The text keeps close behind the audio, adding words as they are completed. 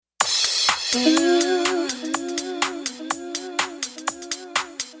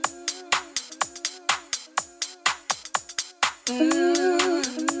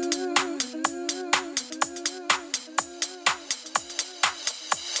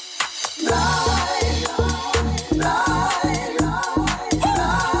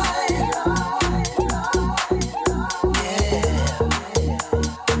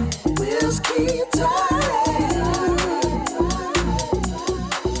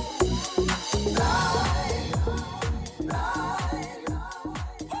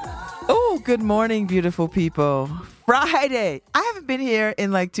Good morning, beautiful people. Friday. I haven't been here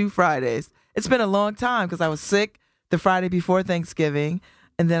in like 2 Fridays. It's been a long time because I was sick the Friday before Thanksgiving,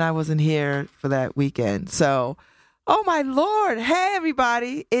 and then I wasn't here for that weekend. So, oh my Lord. Hey,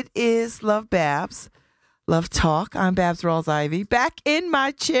 everybody. It is Love Babz. Love Talk. I'm Babz Rawls-Ivy. Back in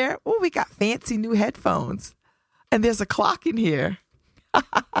my chair. Oh, we got fancy new headphones. And there's a clock in here.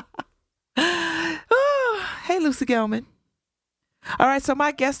 Oh, hey, Lucy Gelman. All right, so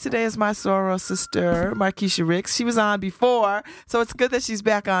my guest today is my soror sister, Markeshia Ricks. She was on before, so it's good that she's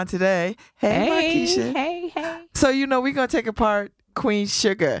back on today. Hey, Markeshia. Hey. So, we're going to take apart Queen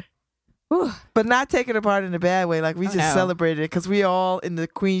Sugar, but not take it apart in a bad way. Like, we just celebrated it because we all in the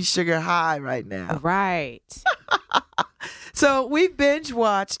Queen Sugar high right now. Right. So, we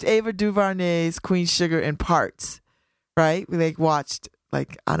binge-watched Ava DuVernay's Queen Sugar in parts, right? We, watched, 1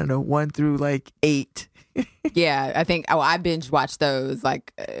 through, 8. Yeah, I think I binge watched those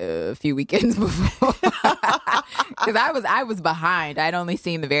a few weekends before because I was behind. I'd only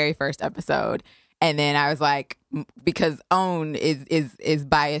seen the very first episode, and then I was like, because OWN is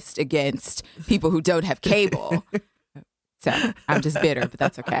biased against people who don't have cable, so I'm just bitter, but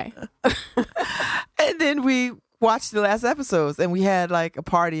that's okay. And then we watched the last episodes, and we had a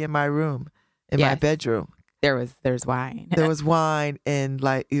party in my room, in my bedroom. There's wine. There was wine and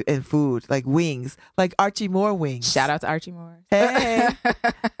and food, wings, Archie Moore wings. Shout out to Archie Moore. Hey.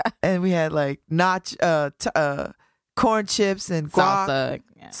 And we had corn chips and guac,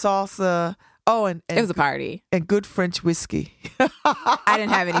 salsa. Oh, and it was a party. And good French whiskey. I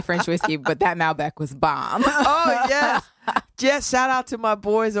didn't have any French whiskey, but that Malbec was bomb. Oh, yes. Yes, shout out to my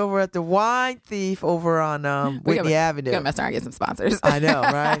boys over at the Wine Thief over on Whitney Avenue. We're going to mess around and get some sponsors. I know,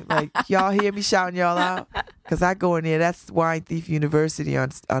 right? Y'all hear me shouting y'all out? Because I go in there. That's Wine Thief University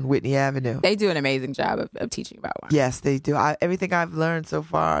on Whitney Avenue. They do an amazing job of teaching about wine. Yes, they do. Everything I've learned so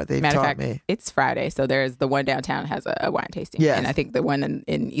far, they've taught me. It's Friday, so there's the one downtown has a wine tasting. Yes. And I think the one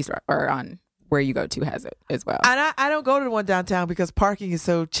in East or on where you go to has it as well. And I don't go to the one downtown because parking is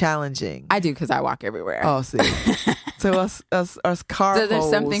so challenging. I do because I walk everywhere. Oh, see. So us car So there's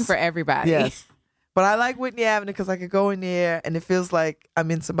holes, something for everybody. Yes. But I like Whitney Avenue because I could go in there and it feels like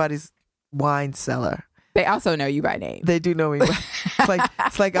I'm in somebody's wine cellar. They also know you by name. They do know me.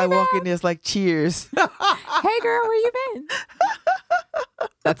 It's like I walk in there, it's like cheers. Hey girl, where you been?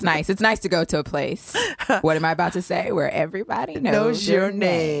 That's nice. It's nice to go to a place. What am I about to say? Where everybody knows your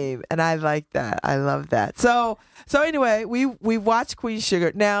name. And I like that. I love that. So anyway, we watched Queen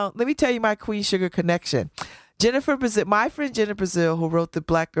Sugar. Now, let me tell you my Queen Sugar connection. Jennifer Brazil, my friend Jennifer Brazil, who wrote the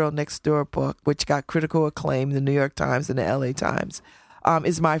Black Girl Next Door book, which got critical acclaim in the New York Times and the LA Times,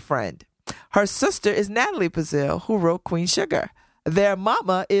 is my friend. Her sister is Natalie Brazil, who wrote Queen Sugar. Their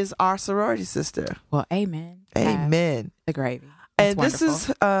mama is our sorority sister. Well, amen. Amen. The gravy. That's and wonderful. This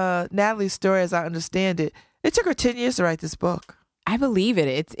is Natalie's story, as I understand it. It took her 10 years to write this book. I believe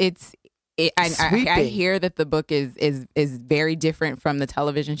it. I hear that the book is very different from the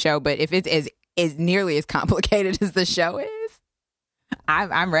television show, but if it's as nearly as complicated as the show is,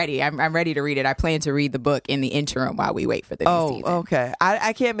 I'm ready. I'm ready to read it. I plan to read the book in the interim while we wait for the new season. Okay.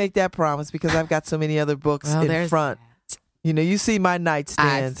 I can't make that promise because I've got so many other books in front. That. You see my nightstands.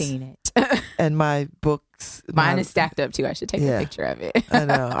 I've seen it. And my books. Mine is stacked up too. I should take a picture of it. I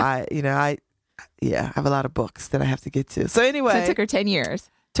know. I have a lot of books that I have to get to. So anyway. So it took her 10 years.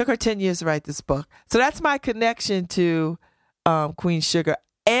 Took her 10 years to write this book. So that's my connection to Queen Sugar.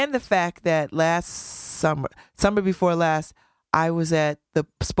 And the fact that last summer before last, I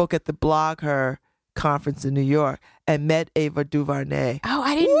spoke at the Blog Her conference in New York and met Ava DuVernay. Oh,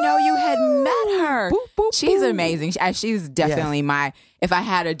 I didn't know you had met her. Boop, boop, She's boop. amazing. She's definitely if I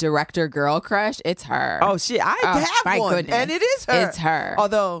had a director girl crush, it's her. Oh, I have one. Goodness. And it is her. It's her.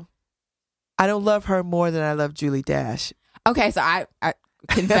 Although, I don't love her more than I love Julie Dash. Okay, so I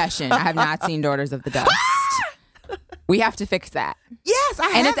confession, I have not seen Daughters of the Dust. We have to fix that. Yes, I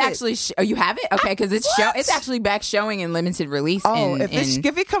have. And it's actually you have it? Okay, because it's actually back showing in limited release.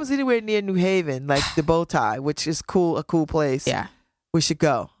 If it comes anywhere near New Haven, like the Bow Tie, which is a cool place. Yeah. We should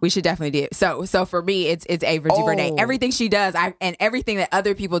go. We should definitely do it. So for me, it's Ava DuVernay. Everything she does, and everything that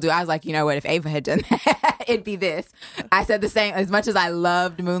other people do, I was like, you know what? If Ava had done that, it'd be this. I said the same. As much as I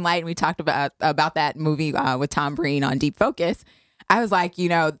loved Moonlight, and we talked about that movie with Tom Breen on Deep Focus, I was like, you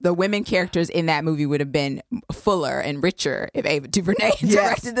know, the women characters in that movie would have been fuller and richer if Ava DuVernay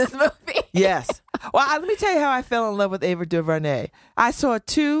directed this movie. Yes. Well, let me tell you how I fell in love with Ava DuVernay. I saw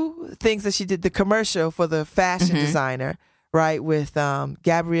two things that she did. The commercial for the fashion designer, right, with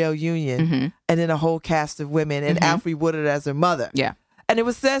Gabrielle Union, and then a whole cast of women, and Alfre Woodard as her mother. Yeah. And it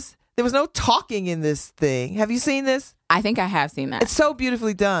was this, there was no talking in this thing. Have you seen this? I think I have seen that. It's so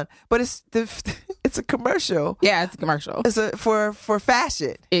beautifully done, but it's a commercial. Yeah, it's a commercial. It's for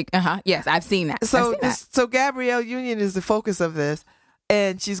fashion. Yes, I've seen that. So Gabrielle Union is the focus of this,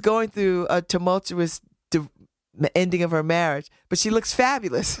 and she's going through a tumultuous ending of her marriage, but she looks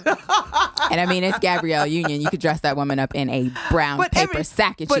fabulous. And I mean, it's Gabrielle Union. You could dress that woman up in a brown paper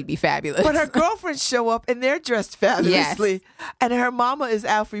sack and she'd be fabulous. But her girlfriends show up and they're dressed fabulously. Yes. And her mama is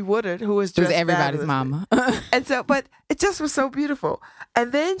Alfre Woodard, who is dressed everybody's mama. And so, but it just was so beautiful.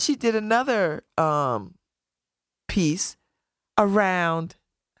 And then she did another piece around,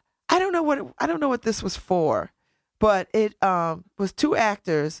 I don't know what this was for, but it was two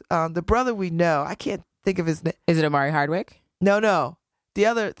actors. The brother we know, I can't think of his name. Is it Amari Hardwick? No.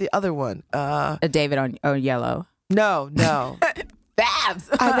 The other one. David on Yellow. No. Babz.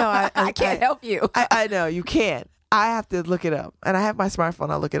 I know. I can't help you. I know you can't. I have to look it up, and I have my smartphone.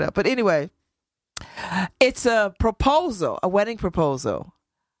 I'll look it up. But anyway, it's a proposal, a wedding proposal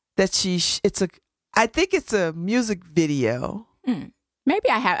that I think it's a music video. Maybe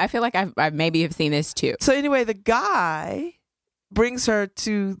I have. I feel like I maybe have seen this too. So anyway, the guy brings her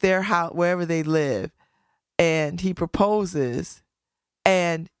to their house, wherever they live, and he proposes,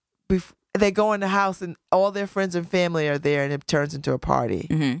 and they go in the house, and all their friends and family are there, and it turns into a party.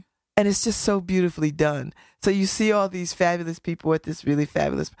 And it's just so beautifully done. So you see all these fabulous people at this really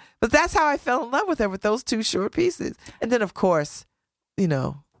fabulous, but that's how I fell in love with her, with those two short pieces. And then of course, you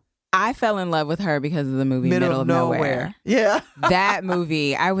know, I fell in love with her because of the movie Middle of Nowhere. Yeah. That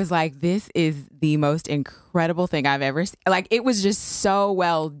movie, I was like, this is the most incredible thing I've ever seen. Like, it was just so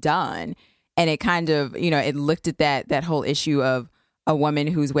well done. And it kind of, you know, it looked at that whole issue of a woman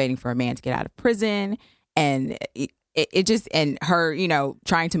who's waiting for a man to get out of prison. And it just, and her, you know,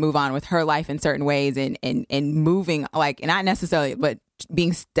 trying to move on with her life in certain ways and moving, like, not necessarily, but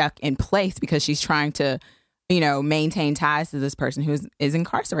being stuck in place because she's trying to, you know, maintain ties to this person who is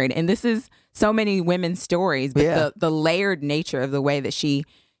incarcerated. And this is so many women's stories, but the layered nature of the way that she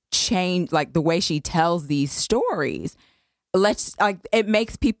changed, like the way she tells these stories, it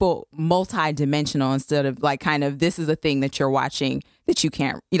makes people multi-dimensional instead of like kind of, this is a thing that you're watching that you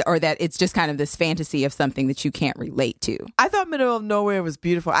can't, or that it's just kind of this fantasy of something that you can't relate to. I thought Middle of Nowhere was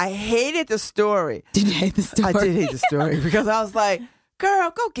beautiful. I hated the story. Did you hate the story? I did hate the story because I was like, girl,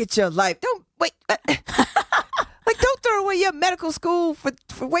 go get your life. Don't wait. Like, don't throw away your medical school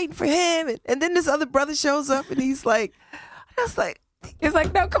for waiting for him. And then this other brother shows up and he's like, I was like, it's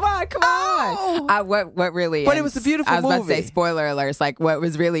like, no, come on. What really? But it was a beautiful movie. I was about to say, spoiler alerts. Like, what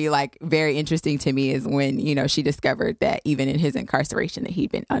was really like very interesting to me is when, you know, she discovered that even in his incarceration that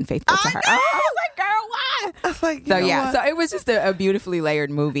he'd been unfaithful to her. I was like, girl, why? I was like, so it was just a beautifully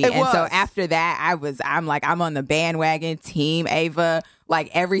layered movie. So after that, I'm like, I'm on the bandwagon, team Ava. Like,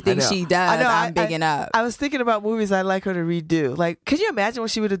 everything she does, I'm bigging up. I was thinking about movies I'd like her to redo. Like, could you imagine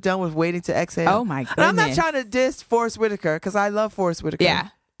what she would have done with Waiting to Exhale? Oh, my goodness. And I'm not trying to diss Forest Whitaker, because I love Forest Whitaker. Yeah.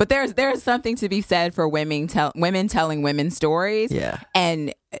 But there's something to be said for women telling women's stories. Yeah.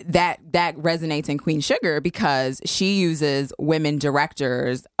 And that resonates in Queen Sugar because she uses women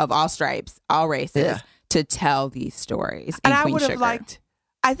directors of all stripes, all races, to tell these stories. And I would have liked,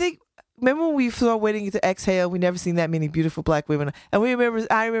 I think, remember when we saw Waiting to Exhale, we never seen that many beautiful black women. And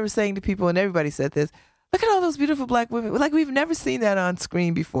I remember saying to people, and everybody said this, look at all those beautiful black women. Like, we've never seen that on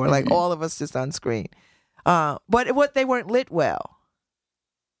screen before. Like, all of us just on screen. But they weren't lit well.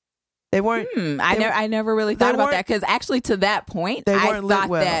 They weren't. I never really thought about that because actually, to that point, I thought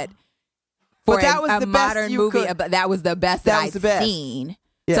well. That for a modern movie, that was the best that I've seen.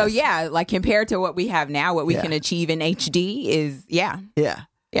 Yes. So yeah, like compared to what we have now, what we can achieve in HD is Yeah.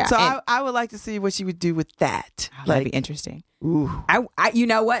 So I would like to see what she would do with that. That'd be interesting. Ooh. I you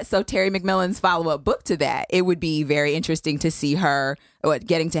know what? So Terry McMillan's follow-up book to that, it would be very interesting to see her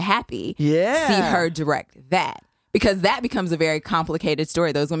getting to Happy. Yeah. See her direct that. because that becomes a very complicated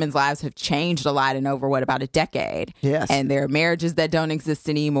story. Those women's lives have changed a lot in over, about a decade. Yes. And there are marriages that don't exist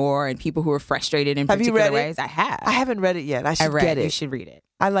anymore and people who are frustrated in particular ways. I have. I haven't read it yet. I should get it. You should read it.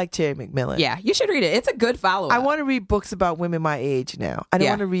 I like Terry McMillan. Yeah, you should read it. It's a good follow-up. I want to read books about women my age now. I don't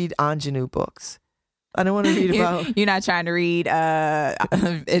want to read ingenue books. I don't want to read about... You're not trying to read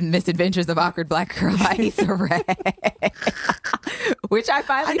Misadventures of Awkward Black Girl by Issa Rae. Which I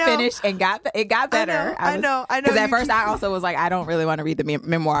finally finished and it got better. I know. Because at first I also was like, I don't really want to read the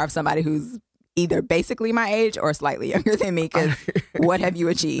memoir of somebody who's either basically my age or slightly younger than me, because what have you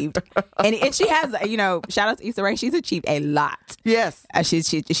achieved? And she has, shout out to Issa Rae, she's achieved a lot. Yes.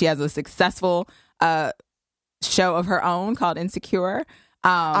 She has a successful show of her own called Insecure.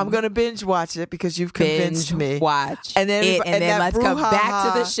 I'm going to binge watch it because you've convinced me. Watch and then let's come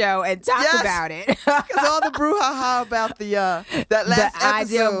back to the show and talk about it. Because all the brouhaha about that last episode.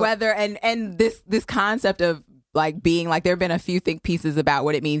 Idea of whether and this concept of like being like, there have been a few think pieces about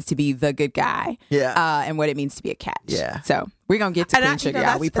what it means to be the good guy, and what it means to be a catch. Yeah. So we're gonna get to Queen Sugar,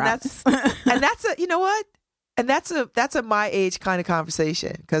 y'all. We promise. And that's a, you know what? And that's a my age kind of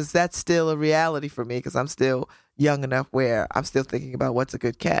conversation, because that's still a reality for me, because I'm still young enough where I'm still thinking about what's a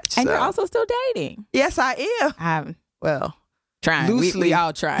good catch. And you're also still dating. Yes, I am. Well, trying. Loosely. We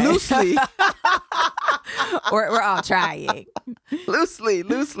all trying. Loosely. we're all trying. Loosely.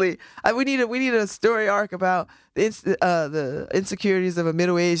 We need a story arc about the insecurities of a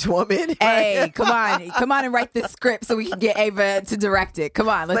middle-aged woman. Hey, come on and write this script so we can get Ava to direct it. Come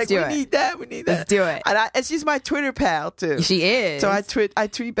on, let's do it. We need that. Let's do it. And she's my Twitter pal too. She is. So I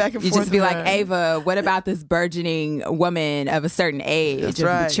tweet back and forth. You just be like, Ava, what about this burgeoning woman of a certain age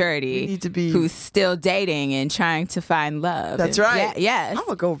of maturity who's still dating and trying to find love? That's right. Yes. I'm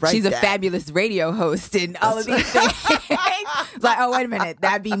gonna go right. She's a fabulous radio host and all of these things. It's like, oh, wait a minute,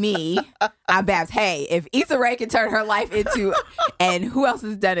 that'd be me. I'm Babz. Hey, if Issa Rae can turn her life into, and who else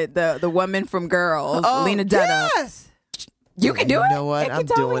has done it? The woman from Girls, Lena Dunham. Yes. You can do it. You know what? I'm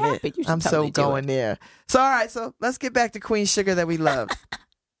doing it. I'm so going there. So, all right. So let's get back to Queen Sugar that we love.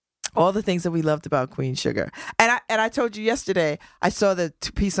 All the things that we loved about Queen Sugar. And I told you yesterday, I saw the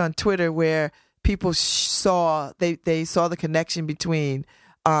piece on Twitter where people saw the connection between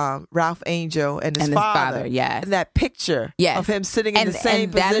Ralph Angel and his father. Yes. And that picture of him sitting in the same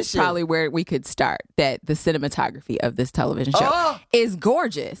position. And that is probably where we could start, that the cinematography of this television show is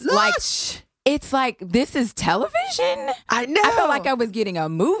gorgeous. Lush. Like, it's like, this is television? I know. I felt like I was getting a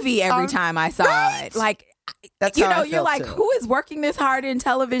movie every time I saw it. Like, that's you're like, who is working this hard in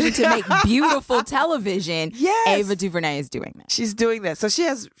television to make beautiful television? Yes. Ava DuVernay is doing that. She's doing that. So she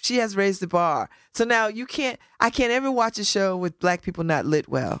has raised the bar. So now I can't ever watch a show with black people not lit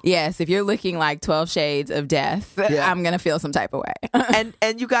well. Yes, if you're looking like 12 Shades of Death, I'm going to feel some type of way.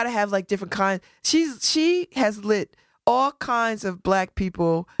 and you got to have like different kinds. She has lit all kinds of black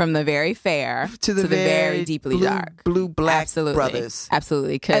people, from the very fair to the very deeply dark, blue black brothers.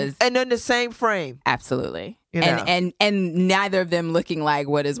 Absolutely, because and in the same frame. Absolutely. And neither of them looking like,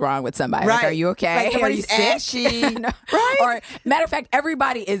 what is wrong with somebody? Right. Like, are you okay? Like, are you sick? Ashy. Right. Or matter of fact,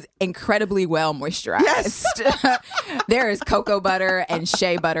 everybody is incredibly well moisturized. Yes. There is cocoa butter and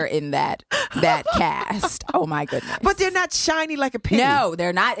shea butter in that cast. Oh my goodness. But they're not shiny like a penny. No,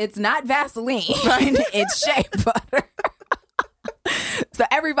 they're not. It's not Vaseline. Right. It's shea butter. So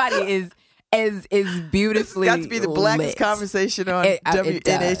everybody is beautifully. This got to be the blackest lit. Conversation on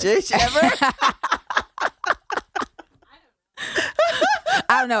WNHH ever.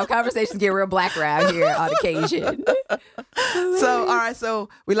 I don't know. Conversations get real black around here on occasion. So, all right. So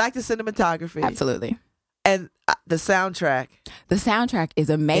we like the cinematography. Absolutely. And the soundtrack. The soundtrack is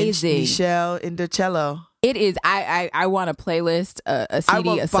amazing. Michelle Indocello. It is. I want a playlist, a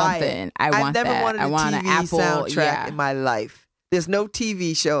CD, or something. I've never wanted a TV soundtrack in my life. There's no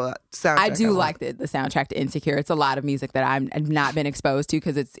TV show soundtrack. I do like the soundtrack to Insecure. It's a lot of music that I've not been exposed to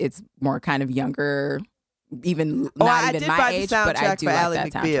because it's more kind of younger, even not even my age. But I do like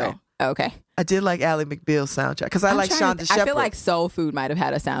that soundtrack. Okay. I did like Ally McBeal's soundtrack because I like Shonda Shepherd. I feel like Soul Food might have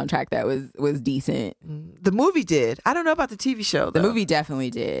had a soundtrack that was decent. The movie did. I don't know about the TV show though. The movie definitely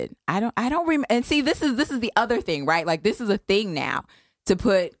did. I don't remember. And see, this is the other thing, right? Like, this is a thing now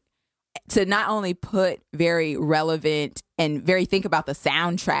to not only put very relevant and think about the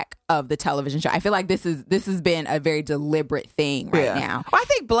soundtrack of the television show. I feel like this has been a very deliberate thing now. Well, I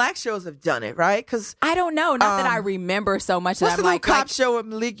think black shows have done it, right? Because I don't know, not that I remember so much. What's that the I'm new cop show with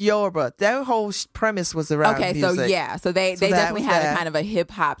Malik Yoruba? That whole premise was around music. So they definitely had a kind of a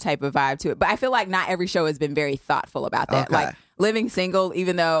hip hop type of vibe to it. But I feel like not every show has been very thoughtful about that. Okay. Like Living Single,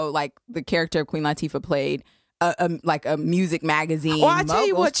 even though like the character of Queen Latifah played like a music magazine. Well, I tell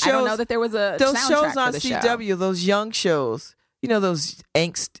you what shows. I don't know that there was a those soundtrack shows on for the CW, show. those young shows. You know, those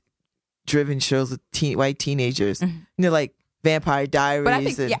angst-driven shows with white teenagers. Mm-hmm. You know, like Vampire Diaries. But I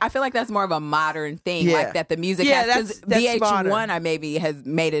think, I feel like that's more of a modern thing, like that the music has, because VH1 maybe has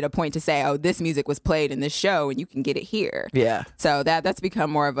made it a point to say, oh, this music was played in this show and you can get it here. Yeah. So that's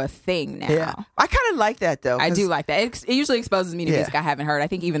become more of a thing now. Yeah. I kind of like that, though. I do like that. It usually exposes me to music I haven't heard. I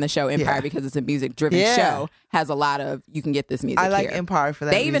think even the show Empire, because it's a music-driven show, has a lot of, you can get this music I like here. Empire for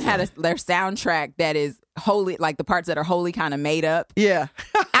that They even reason. had their soundtrack that is wholly, like the parts that are wholly kind of made up. Yeah.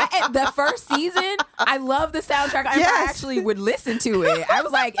 The first season, I love the soundtrack. I actually would listen to it. I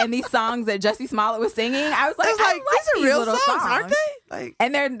was like, and these songs that Jussie Smollett was singing, I was like these are real songs, aren't they? Like,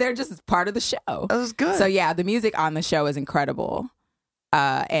 and they're just part of the show. That was good. So yeah, the music on the show is incredible.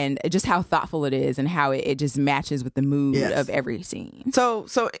 And just how thoughtful it is and how it just matches with the mood of every scene. So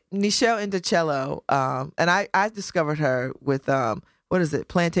Nichelle Indocello, and I discovered her with what is it?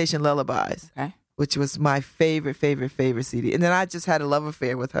 Plantation Lullabies. Okay. Which was my favorite CD. And then I just had a love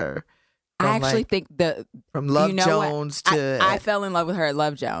affair with her. I actually think from Love Jones to I fell in love with her at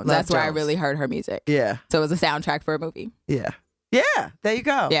Love Jones. That's where I really heard her music. Yeah. So it was a soundtrack for a movie. Yeah. Yeah. There you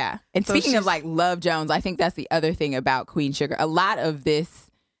go. Yeah. And so speaking of like Love Jones, I think that's the other thing about Queen Sugar. A lot of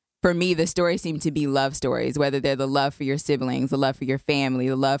this, for me, the stories seem to be love stories, whether they're the love for your siblings, the love for your family,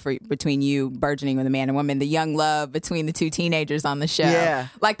 the love between you burgeoning with a man and woman, the young love between the two teenagers on the show. Yeah.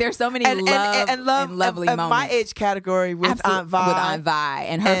 Like there's so many and lovely moments. My age category with Aunt Vi. With Aunt Vi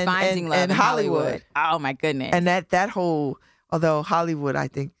and her finding love in Hollywood. Oh my goodness. And that whole, although Hollywood, I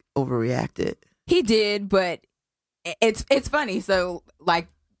think, overreacted. He did, but it's funny. So like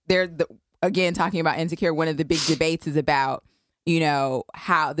again, talking about Insecure, one of the big debates is about, you know,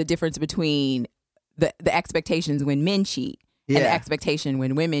 how the difference between the expectations when men cheat and the expectation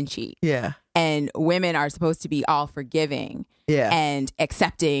when women cheat. Yeah. And women are supposed to be all forgiving and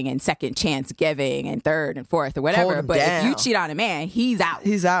accepting and second chance giving and third and fourth or whatever. But if you cheat on a man, he's out.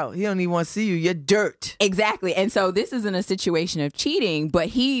 He's out. He don't even want to see you. You're dirt. Exactly. And so this isn't a situation of cheating, but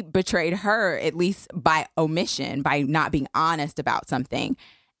he betrayed her at least by omission, by not being honest about something.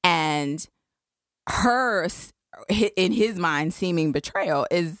 And her, in his mind, seeming betrayal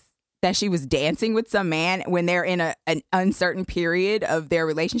is that she was dancing with some man when they're in an uncertain period of their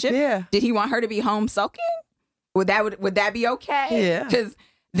relationship. Yeah. Did he want her to be home sulking? Would that be okay? Yeah. Because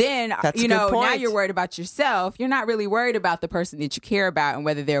then, now you're worried about yourself. You're not really worried about the person that you care about and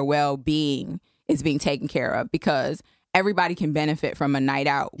whether their well-being is being taken care of, because everybody can benefit from a night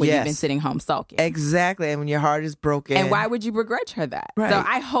out when you've been sitting home sulking. Exactly. And when your heart is broken. And why would you begrudge her that? Right. So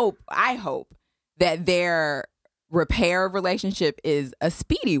I hope that their repair of relationship is a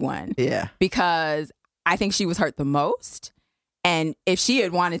speedy one. Yeah. Because I think she was hurt the most. And if she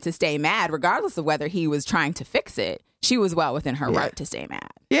had wanted to stay mad, regardless of whether he was trying to fix it, she was well within her right to stay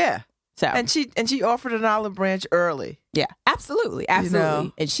mad. Yeah. So and she offered an olive branch early. Yeah, absolutely. And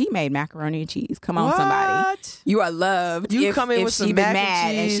she made macaroni and cheese. Come on, somebody. You are loved. You come in with some mac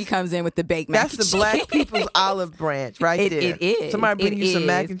and cheese. And she comes in with the baked mac and cheese. That's the black people's olive branch right there. It is. Somebody bring you some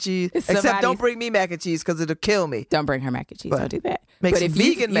mac and cheese. Except don't bring me mac and cheese because it'll kill me. Don't bring her mac and cheese. Don't do that. But if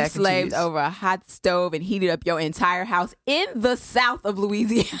you slaved over a hot stove and heated up your entire house in the south of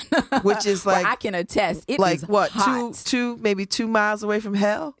Louisiana, which is like, I can attest, it like is what, hot. maybe 2 miles away from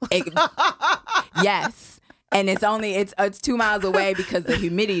hell? Yes. And it's 2 miles away because the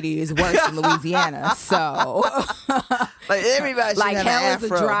humidity is worse in Louisiana. So like everybody should have hell an is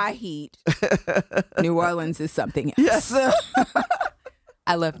afro. a dry heat. New Orleans is something else. Yes.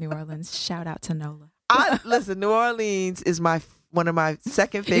 I love New Orleans. Shout out to Nola. Listen, New Orleans is one of my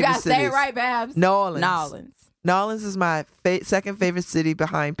second favorite cities. You gotta say it right, Babz. New Orleans is my second favorite city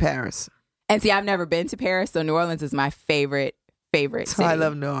behind Paris. And see, I've never been to Paris, so New Orleans is my favorite city. I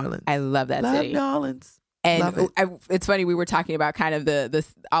love New Orleans. I love that city. New Orleans. And it's funny, we were talking about kind of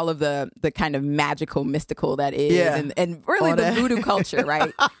all of the kind of magical, mystical that is, and really the voodoo culture,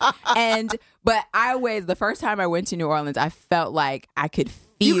 right? But the first time I went to New Orleans, I felt like I could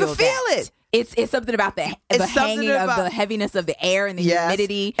feel You could feel it. It's something about the hanging of the heaviness of the air and the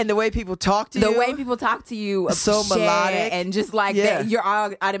humidity. And the way people talk to you. The way people talk to you. So melodic. And just like that, you're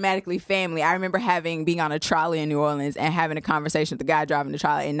all automatically family. I remember being on a trolley in New Orleans and having a conversation with the guy driving the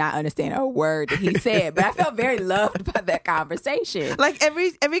trolley and not understanding a word that he said. But I felt very loved by that conversation. Like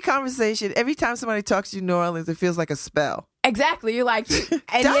every conversation, every time somebody talks to you in New Orleans, it feels like a spell. Exactly. You're like,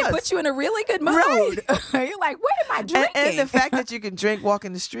 and it puts you in a really good mood. Right. You're like, what am I drinking? And the fact that you can drink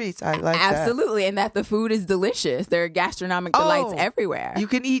walking the streets, I like that. Absolutely. And that the food is delicious. There are gastronomic delights everywhere. You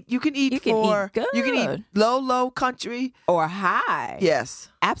can eat good. You can eat low country or high. Yes.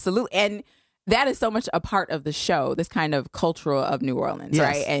 Absolutely. And that is so much a part of the show, this kind of cultural of New Orleans, Yes.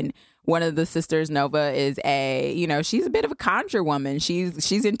 right? And one of the sisters, Nova, is she's a bit of a conjure woman.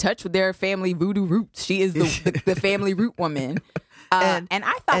 She's in touch with their family voodoo roots. She is the family root woman. And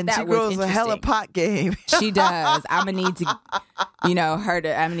I thought that was interesting. And she grows a hella pot game. She does. I'm going to need to, I'm going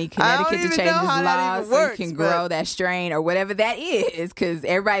to need Connecticut to change this law so you can grow that strain or whatever that is. Because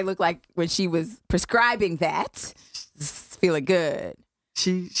everybody looked like when she was prescribing that, feeling good.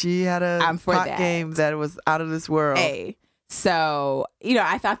 She had a pot game that was out of this world. Hey. So,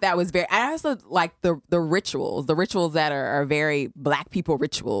 I thought that was I also like the rituals that are very Black people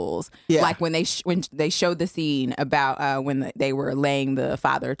rituals. Yeah. Like when they showed the scene about when they were laying the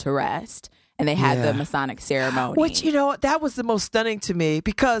father to rest and they had the Masonic ceremony. Which, that was the most stunning to me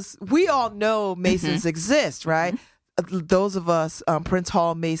because we all know Masons exist, right? Those of us Prince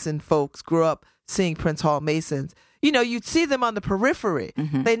Hall Mason folks grew up seeing Prince Hall Masons. You'd see them on the periphery.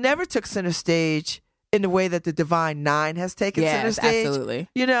 They never took center stage in the way that the Divine Nine has taken center stage. Absolutely.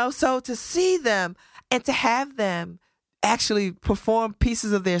 So to see them and to have them actually perform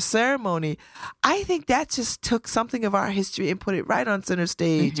pieces of their ceremony, I think that just took something of our history and put it right on center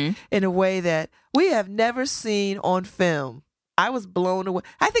stage in a way that we have never seen on film. I was blown away.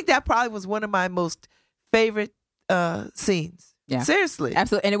 I think that probably was one of my most favorite scenes. Yeah. Seriously.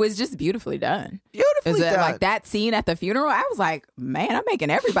 Absolutely. And it was just beautifully done. Beautifully done. Like that scene at the funeral, I was like, man, I'm making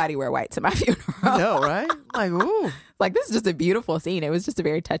everybody wear white to my funeral. I know, right? Like, ooh. Like, this is just a beautiful scene. It was just a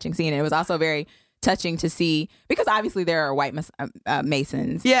very touching scene. And it was also very touching to see, because obviously there are white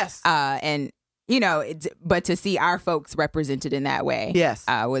Masons. Yes. But to see our folks represented in that way. Yes.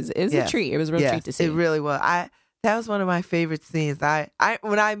 It was a treat. It was a real treat to see. It really was. That was one of my favorite scenes. I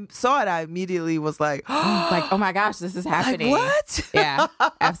when I saw it, I immediately was like, oh my gosh, this is happening. Like, what? Yeah,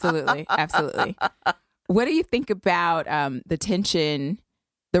 absolutely. Absolutely. What do you think about the tension,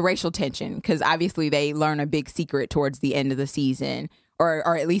 the racial tension? Because obviously they learn a big secret towards the end of the season,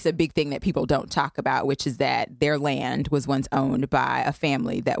 or at least a big thing that people don't talk about, which is that their land was once owned by a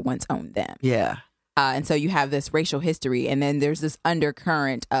family that once owned them. Yeah. And so you have this racial history, and then there's this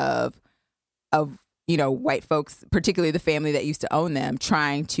undercurrent of white folks, particularly the family that used to own them,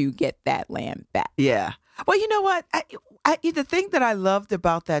 trying to get that land back. Yeah. Well, you know what? The thing that I loved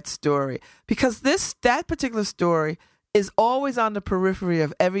about that story, because that particular story is always on the periphery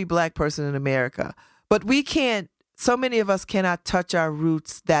of every Black person in America, but so many of us cannot touch our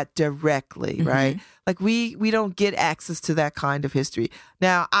roots that directly, right? Like we don't get access to that kind of history.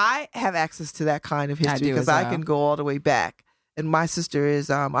 Now, I have access to that kind of history because I can go all the way back, and my sister is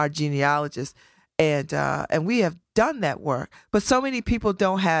our genealogist. And we have done that work, but so many people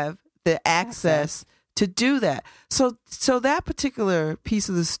don't have the access to do that. So that particular piece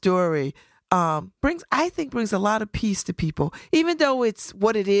of the story brings a lot of peace to people, even though it's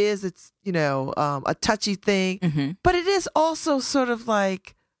what it is. It's a touchy thing, but it is also sort of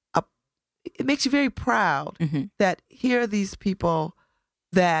like it makes you very proud that here are these people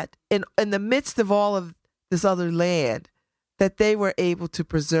that in the midst of all of this other land that they were able to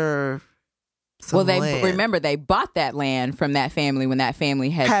preserve. Remember they bought that land from that family when that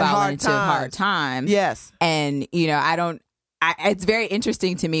family had fallen into hard times. Yes. And, it's very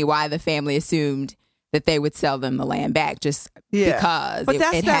interesting to me why the family assumed that they would sell them the land back just because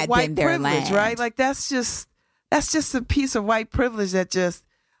it had been their land. Right? Like that's just a piece of white privilege that just,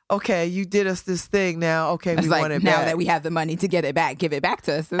 okay, you did us this thing now. Okay, we want it back. Now that we have the money to get it back, give it back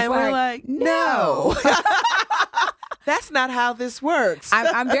to us. And we're like, no. That's not how this works.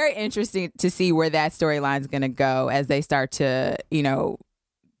 I'm very interested to see where that storyline is going to go as they start to,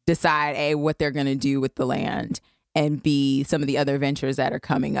 decide A, what they're going to do with the land, and B, some of the other ventures that are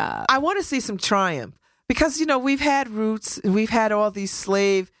coming up. I want to see some triumph because, we've had roots. We've had all these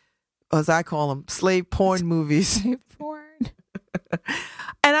slave, as I call them, slave porn movies. Slave porn.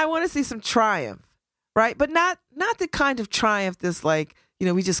 And I want to see some triumph, right? But not the kind of triumph that's like,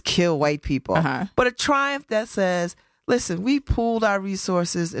 we just kill white people, but a triumph that says, listen, we pooled our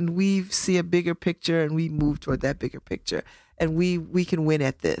resources and we see a bigger picture and we move toward that bigger picture and we can win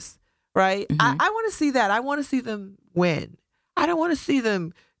at this, right? I want to see that. I want to see them win. I don't want to see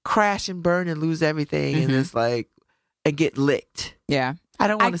them crash and burn and lose everything and just and get licked. Yeah. I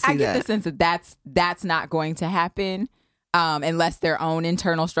don't want to see that. I get the sense that that's not going to happen unless their own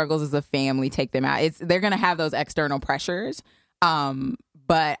internal struggles as a family take them out. They're going to have those external pressures.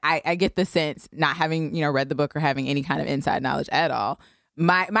 But I get the sense, not having, read the book or having any kind of inside knowledge at all,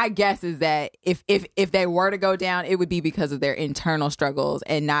 my guess is that if they were to go down, it would be because of their internal struggles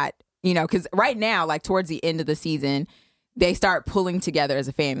and not, because right now, like towards the end of the season, they start pulling together as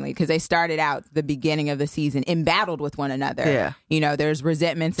a family because they started out the beginning of the season embattled with one another. Yeah. You know, there's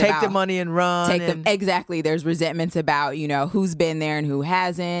resentments Take about... the money and run. Exactly. There's resentments about, you know, who's been there and who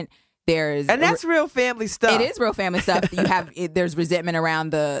hasn't. And that's real family stuff. It is real family stuff. There's resentment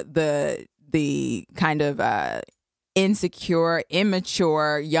around the kind of insecure,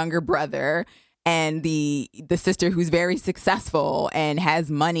 immature younger brother and the sister who's very successful and has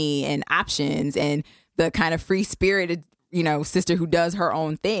money and options, and the kind of free-spirited, you know, sister who does her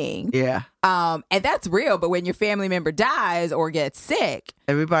own thing. Yeah. And that's real. But when your family member dies or gets sick,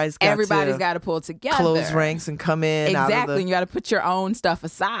 everybody's got to pull together, close ranks and come in. Exactly. And you got to put your own stuff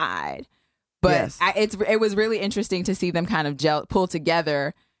aside. But yes. It was really interesting to see them kind of pull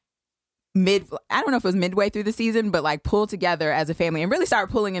together I don't know if it was midway through the season, but like pull together as a family and really start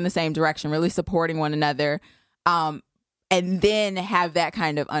pulling in the same direction, really supporting one another. And then have that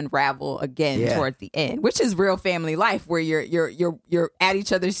kind of unravel again towards the end, which is real family life, where you're at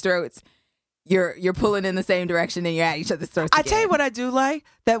each other's throats. You're pulling in the same direction and you're at each other's throats. I tell you what I do like,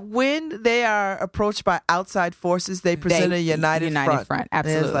 that when they are approached by outside forces, they present a united front.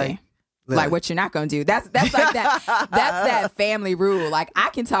 Absolutely. Like what you're not gonna do. That's like that. That's that family rule. Like, I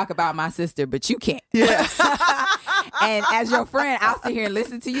can talk about my sister, but you can't. Yeah. And as your friend, I'll sit here and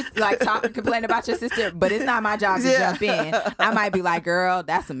listen to you like talk and complain about your sister, but it's not my job to jump in. I might be like, girl,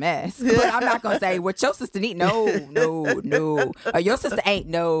 that's a mess. But I'm not gonna say what your sister need. No. Or your sister ain't.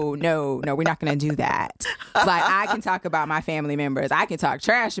 No. We're not gonna do that. It's like, I can talk about my family members. I can talk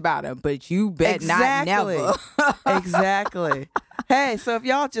trash about them, but you bet not never. Exactly. Hey, so if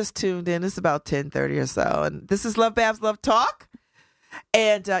y'all just tuned in, it's about 10:30 or so, and this is Love Babz Love Talk,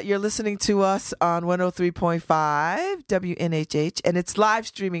 and you're listening to us on 103.5 WNHH, and it's live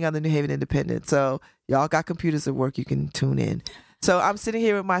streaming on the New Haven Independent, so y'all got computers at work, you can tune in. So I'm sitting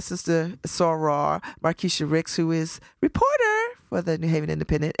here with my sister, Soror, Markeshia Ricks, who is reporter for the New Haven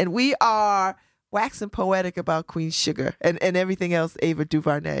Independent, and we are waxing poetic about Queen Sugar and everything else Ava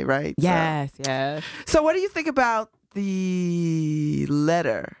DuVernay, right? Yes. So what do you think about the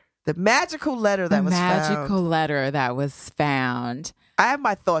letter, the magical letter that was found? The magical letter that was found. I have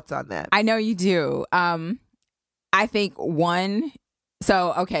my thoughts on that. I know you do. I think so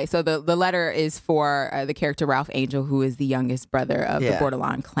the letter is for the character Ralph Angel, who is the youngest brother of the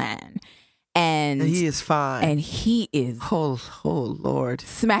Bordelon clan. And he is fine. And he is... Oh, Lord.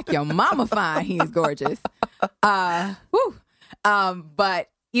 Smack your mama fine. He's gorgeous. But,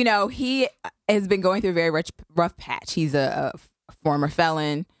 you know, he has been going through a very rough patch. He's a former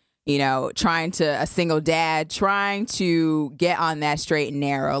felon, you know, a single dad, trying to get on that straight and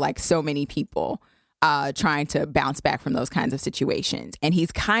narrow, like so many people, trying to bounce back from those kinds of situations. And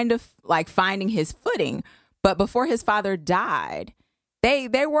he's kind of like finding his footing. But before his father died, they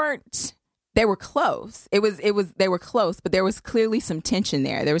were close. They were close, but there was clearly some tension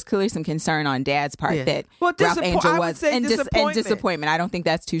there. There was clearly some concern on Dad's part that Ralph Angel was, and disappointment. I don't think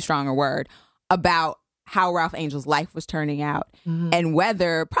that's too strong a word, about how Ralph Angel's life was turning out, and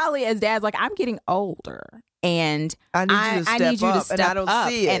whether, probably as Dad's like, I'm getting older and I need you to step up, and I don't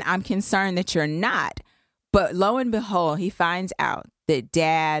see it, and I'm concerned that you're not. But lo and behold, he finds out that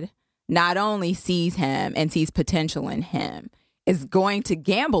Dad not only sees him and sees potential in him, is going to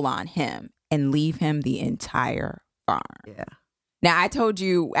gamble on him and leave him the entire farm. Yeah. Now, I told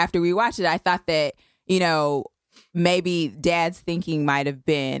you after we watched it, I thought that, you know, maybe Dad's thinking might have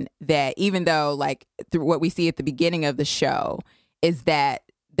been that, even though, like, through what we see at the beginning of the show is that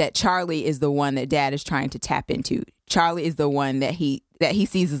Charlie is the one that Dad is trying to tap into. Charlie is the one that he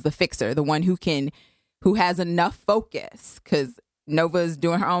sees as the fixer, the one who has enough focus, because Nova's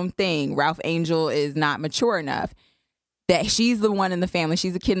doing her own thing. Ralph Angel is not mature enough. That she's the one in the family,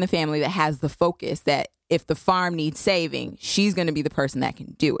 she's the kid in the family that has the focus, that if the farm needs saving, she's going to be the person that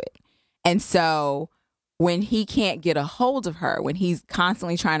can do it. And so when he can't get a hold of her, when he's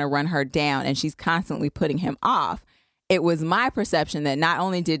constantly trying to run her down and she's constantly putting him off, it was my perception that not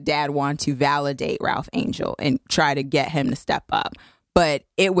only did Dad want to validate Ralph Angel and try to get him to step up, but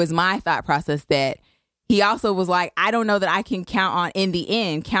it was my thought process that he also was like, I don't know that I can count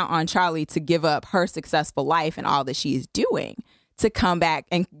on Charlie to give up her successful life and all that she is doing to come back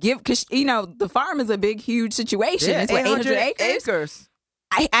and give, because, you know, the farm is a big, huge situation. Yeah, it's 800 acres.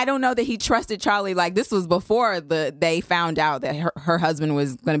 I don't know that he trusted Charlie. Like, this was before they found out that her husband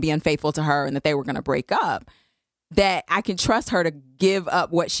was going to be unfaithful to her and that they were going to break up. That I can trust her to give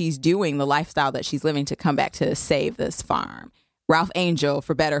up what she's doing, the lifestyle that she's living, to come back to save this farm. Ralph Angel,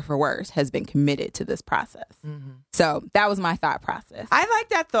 for better or for worse, has been committed to this process. Mm-hmm. So that was my thought process. I like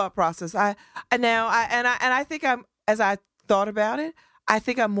that thought process. I think as I thought about it, I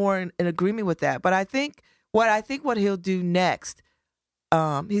think I'm more in agreement with that. But I think what he'll do next,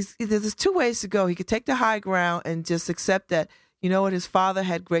 there's two ways to go. He could take the high ground and just accept that, you know what, his father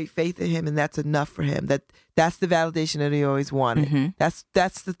had great faith in him, and that's enough for him. That's the validation that he always wanted. Mm-hmm.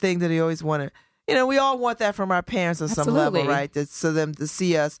 That's the thing that he always wanted. You know, we all want that from our parents on some level, right? So them to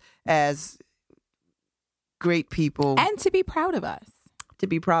see us as great people. And to be proud of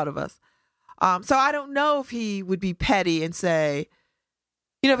us. So I don't know if he would be petty and say,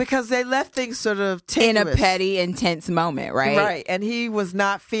 you know, because they left things sort of tenuous. In a petty, intense moment, right? Right. And he was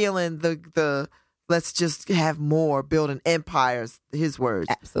not feeling the let's just have more, build an empire, his words.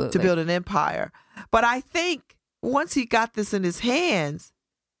 Absolutely. To build an empire. But I think once he got this in his hands,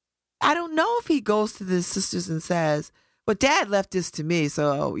 I don't know if he goes to his sisters and says, well, Dad left this to me,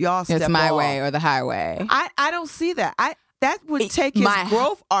 so y'all step off. It's my way or the highway. I don't see that. That would take his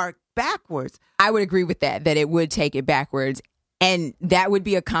growth arc backwards. I would agree with that it would take it backwards. And that would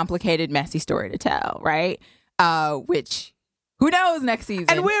be a complicated, messy story to tell, right? Which, who knows next season?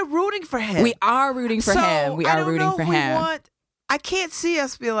 And we're rooting for him. We are rooting for him. We are rooting for him. I can't see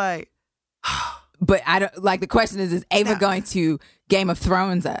us be like... But I don't, like, the question is Ava going to Game of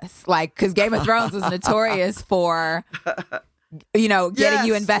Thrones us? Like, because Game of Thrones was notorious for... you know, getting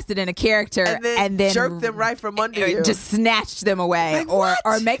you invested in a character and then jerk them right from under you. Just snatch them away or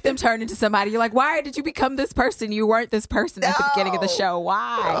make them turn into somebody. You're like, why did you become this person? You weren't this person at the beginning of the show.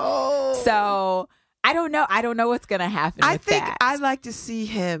 Why? No. So I don't know. I don't know what's going to happen with that. I think I'd like to see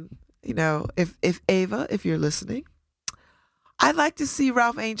him, you know, if Ava, if you're listening, I'd like to see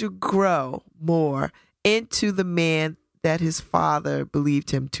Ralph Angel grow more into the man that his father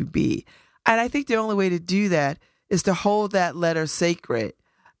believed him to be. And I think the only way to do that is to hold that letter sacred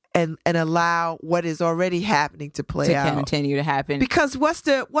and allow what is already happening to play out. To continue to happen. Because what's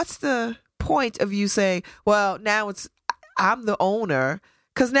the point of you saying, well, now I'm the owner?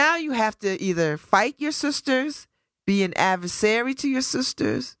 Because now you have to either fight your sisters, be an adversary to your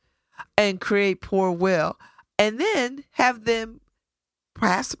sisters, and create poor will. And then have them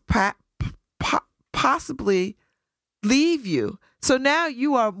possibly leave you. So now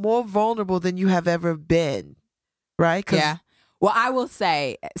you are more vulnerable than you have ever been. Right? Yeah. Well, I will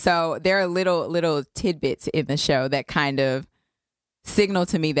say, so there are little tidbits in the show that kind of signal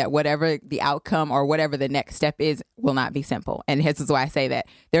to me that whatever the outcome or whatever the next step is will not be simple. And this is why I say that.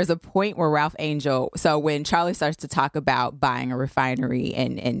 There's a point where Ralph Angel, so when Charlie starts to talk about buying a refinery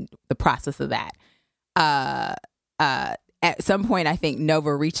and the process of that, at some point, I think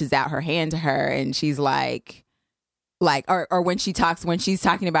Nova reaches out her hand to her and she's like, or when she's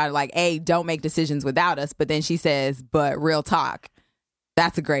talking about it, like, hey, don't make decisions without us. But then she says, but real talk,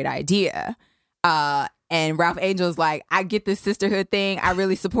 that's a great idea. And Ralph Angel's like, I get this sisterhood thing. I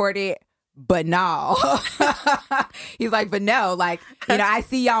really support it. But no. He's like, but no, like, you know, I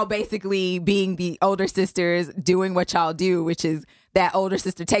see y'all basically being the older sisters doing what y'all do, which is that older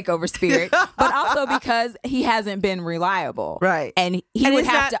sister takeover spirit, but also because he hasn't been reliable. Right. And he would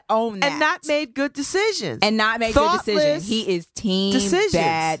have to own that. And not made good decisions. Good decisions. He is team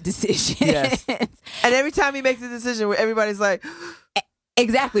bad decisions. Yes. And every time he makes a decision where everybody's like...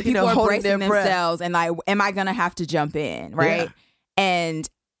 Exactly. People are bracing themselves breath. And like, am I going to have to jump in? Right. Yeah. And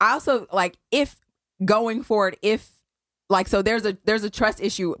also, like, if going forward, so there's a trust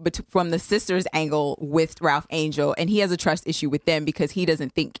issue from the sisters' angle with Ralph Angel, and he has a trust issue with them because he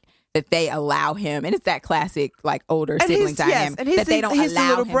doesn't think that they allow him, and it's that classic like older sibling dynamic that they don't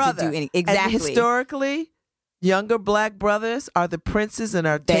allow him to do anything. Exactly. And historically, younger black brothers are the princes and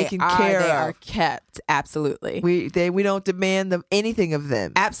are taken care of. They are kept, absolutely. We don't demand anything of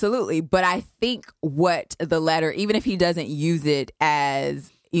them. Absolutely, but I think what the letter, even if he doesn't use it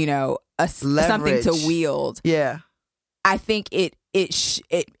as, you know, something to wield, yeah. I think it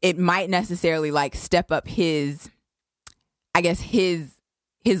might necessarily like step up his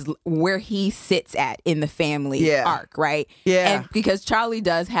where he sits at in the family arc, right? Yeah. And because Charlie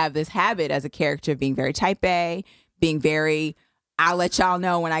does have this habit as a character of being very type A, being very, I'll let y'all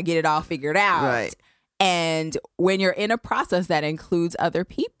know when I get it all figured out. Right. And when you're in a process that includes other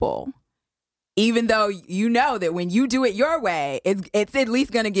people, even though you know that when you do it your way, it's at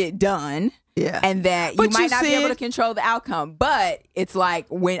least going to get done. Yeah. And that you might not be able to control the outcome. But it's like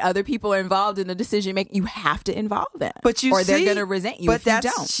when other people are involved in the decision making, you have to involve them. Or they're going to resent you if you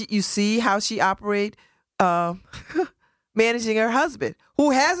don't. You see how she operates managing her husband,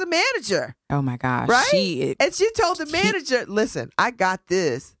 who has a manager. Oh, my gosh. Right? And she told the manager, listen, I got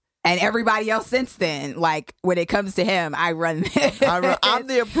this. And everybody else since then, like when it comes to him, I run this. I'm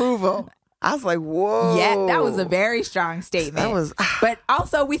the approval. I was like, whoa. Yeah, that was a very strong statement. But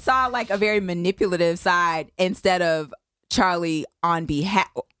also we saw like a very manipulative side instead of Charlie on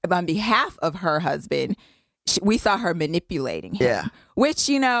behalf of her husband. we saw her manipulating him. Yeah. Which,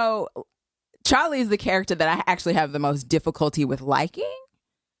 you know, Charlie is the character that I actually have the most difficulty with liking.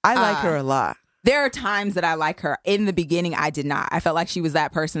 I like her a lot. There are times that I like her. In the beginning, I did not. I felt like she was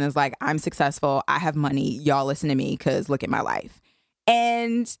that person that's like, I'm successful. I have money. Y'all listen to me because look at my life.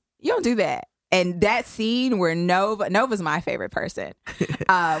 And you don't do that. And that scene where Nova's my favorite person.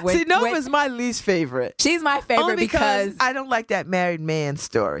 Nova's my least favorite. She's my favorite only because I don't like that married man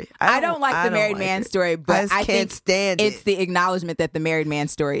story. I don't like the married man story, but I can't stand it's the acknowledgement that the married man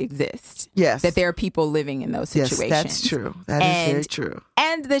story exists. Yes. That there are people living in those situations. Yes, that's true. That is very true.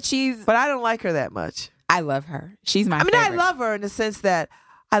 And that she's... But I don't like her that much. I love her. She's my favorite. I love her in the sense that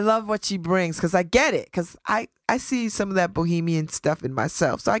I love what she brings because I get it. Because I see some of that bohemian stuff in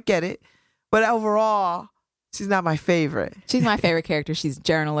myself. So I get it. But overall, she's not my favorite. She's my favorite character. She's a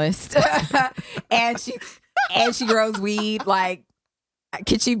journalist. and she grows weed. Like,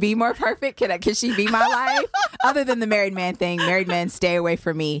 could she be more perfect? Could she be my life? Other than the married man thing. Married men, stay away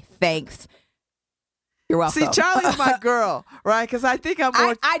from me. Thanks. You're welcome. See, Charlie's my girl, right? Because I think I'm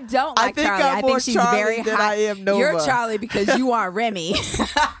more... I don't like Charlie. I think she's Charlie very than hot. I am Nova. You're Charlie because you want Remy.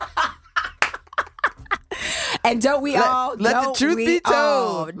 And don't we all? Let the truth be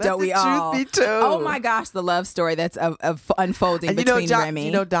told. Don't we all? Truth be told. Oh my gosh, the love story that's of unfolding between Remy.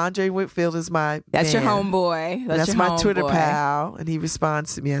 You know, Dondre Whitfield is my That's man. your homeboy. That's my Twitter pal, and he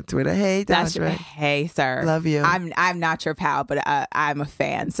responds to me on Twitter. Hey, Dondre. Hey, sir. Love you. I'm not your pal, but I'm a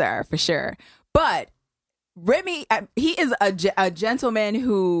fan, sir, for sure. But Remy, he is a gentleman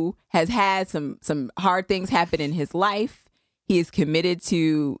who has had some hard things happen in his life. He is committed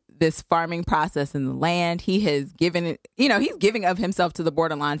to this farming process in the land. He has given, he's giving of himself to the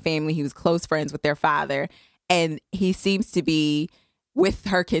Borderline family. He was close friends with their father. And he seems to be, with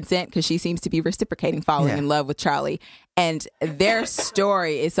her consent, because she seems to be reciprocating, falling in love with Charlie. And their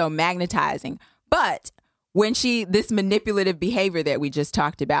story is so magnetizing. But when this manipulative behavior that we just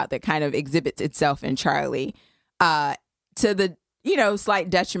talked about that kind of exhibits itself in Charlie, to the, slight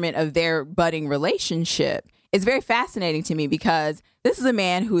detriment of their budding relationship, it's very fascinating to me because this is a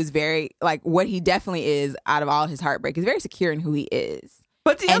man who is very, like, what he definitely is out of all his heartbreak is very secure in who he is.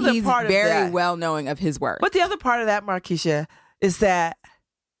 But the other part of that, very well knowing of his worth. But the other part of that, Markeshia, is that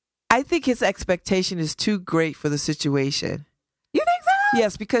I think his expectation is too great for the situation. You think so?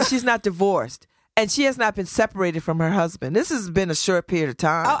 Yes, because she's not divorced. And she has not been separated from her husband. This has been a short period of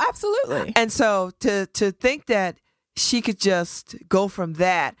time. Oh, absolutely. And so to think that she could just go from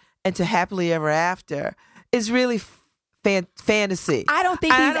that and to happily ever after is really fantasy. I don't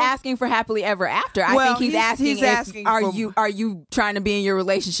think he's asking for happily ever after. I think he's asking are you trying to be in your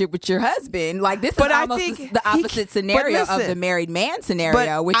relationship with your husband? Like, this is almost the opposite scenario of the married man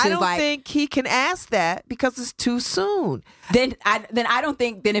scenario, which is like, I don't think he can ask that because it's too soon. Then I don't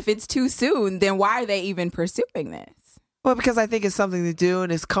think, then if it's too soon, then why are they even pursuing this? Well, because I think it's something to do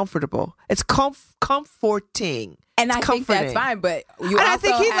and it's comfortable. It's comforting. And I think that's fine, but you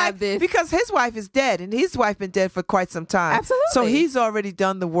also have this... Because his wife is dead, and his wife been dead for quite some time. Absolutely. So he's already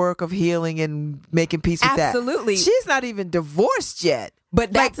done the work of healing and making peace with that. Absolutely. She's not even divorced yet.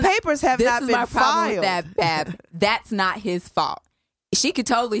 But papers have not been filed. This is my problem with that, Bab. That's not his fault. She could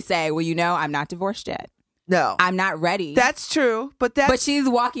totally say, well, I'm not divorced yet. No. I'm not ready. That's true, but she's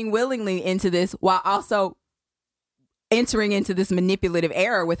walking willingly into this while also entering into this manipulative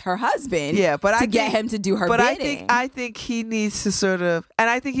era with her husband to get him to do her bidding. I think he needs to sort of, and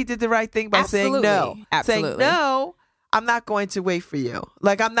I think he did the right thing by saying no. Absolutely. Saying no, I'm not going to wait for you.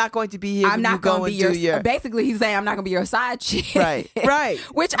 Like, I'm not going to be here when you go and do your... Basically, he's saying, I'm not going to be your side chick. Right.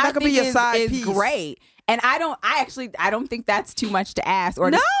 Which I think is great. And I don't think that's too much to ask.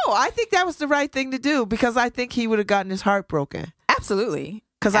 No, I think that was the right thing to do because I think he would have gotten his heart broken. Absolutely.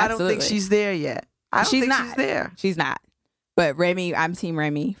 Because I don't think she's there yet. I don't think she's there. She's not. But Remy, I'm Team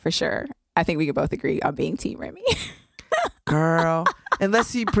Remy for sure. I think we could both agree on being Team Remy. Girl,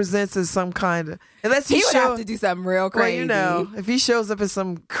 unless he presents as some kind of... He would have to do something real crazy. Well, if he shows up as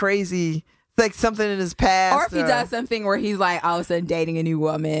some crazy... like something in his past. Or if he does something where he's like all of a sudden dating a new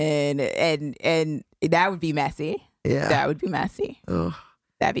woman and that would be messy. Yeah. That would be messy. Ugh.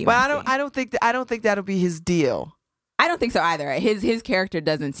 That'd be messy. But I don't think that'll be his deal. I don't think so either. His character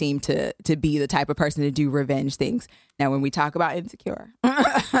doesn't seem to be the type of person to do revenge things. Now, when we talk about Insecure,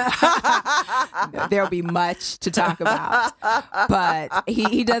 there'll be much to talk about. But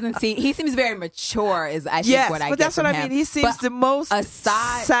he doesn't seem... He seems very mature is I think what I get from him. Yes, but that's what I mean. He seems the most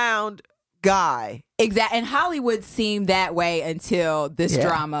sound guy. Exactly. And Hollywood seemed that way until this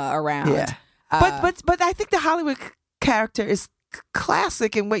drama around. Yeah. But I think the Hollywood character is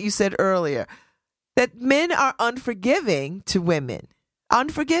classic in what you said earlier. That men are unforgiving to women.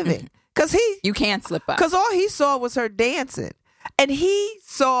 Unforgiving. Because you can't slip up. Because all he saw was her dancing. And he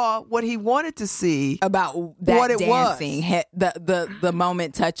saw what he wanted to see about that what it dancing, was. the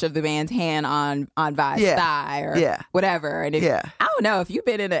moment touch of the man's hand on Vi's thigh or whatever. And if, I don't know, if you've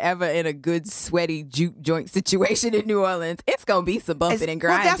been ever in a good sweaty juke joint situation in New Orleans, it's gonna be some bumping and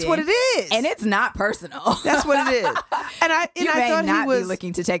grinding. Well, that's what it is, and it's not personal. That's what it is. And I thought not he was be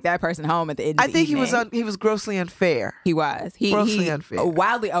looking to take that person home at the end. I of the think evening. he was grossly unfair. He was grossly unfair,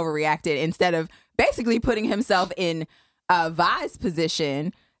 wildly overreacted instead of basically putting himself in Vi's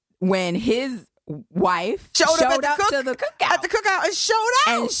position when his wife showed up to the cookout. At the cookout and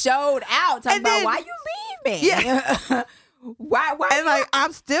showed out. Talking about, why you leave me? Yeah. Why? And like,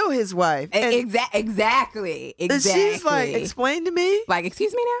 I'm still his wife. Exactly. And she's like, explain to me. Like,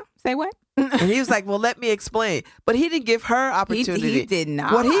 excuse me now? Say what? And he was like, well, let me explain. But he didn't give her opportunity. He did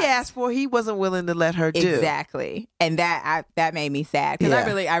not. What he asked for, he wasn't willing to let her do. Exactly. And that made me sad because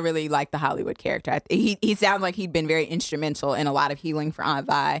I really like the Hollywood character. He sounds like he'd been very instrumental in a lot of healing for Aunt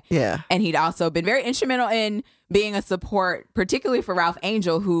Vi. Yeah. And he'd also been very instrumental in being a support, particularly for Ralph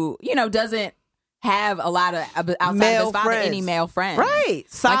Angel, who, doesn't have a lot of outside male of his father friends. Any male friends, right?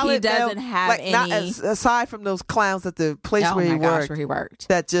 Solid like he doesn't have any. Not aside from those clowns at the place where he worked,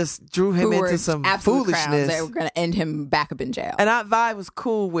 that just drew him into some foolishness that were going to end him back up in jail. And Aunt Vi was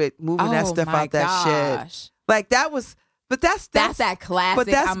cool with moving that stuff out that shed. Like that was, but that's that classic. But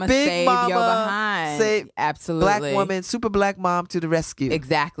that's I'ma big save mama, your behind. Absolutely, black woman, super black mom to the rescue.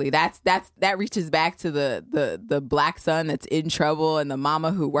 Exactly. That reaches back to the black son that's in trouble and the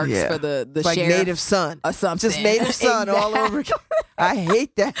mama who works for the like sheriff, native son or something. Just native son all over again. I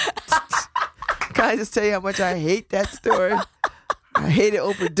hate that. Can I just tell you how much I hate that story? I hated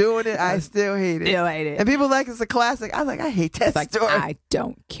Oprah doing it. I still hate it. Still hate it. And people like it's a classic. I was like, I hate that story. I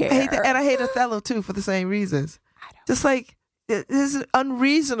don't care. I hate that. And I hate Othello too for the same reasons. Just like there's an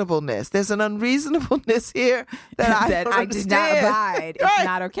unreasonableness. There's an unreasonableness here that I did not abide. It's right.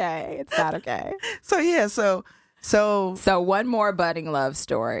 not okay. It's not okay. So one more budding love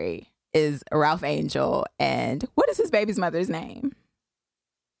story is Ralph Angel, and what is his baby's mother's name?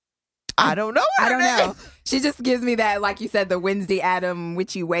 I don't know. I don't know. She just gives me that, like you said, the Wednesday Adam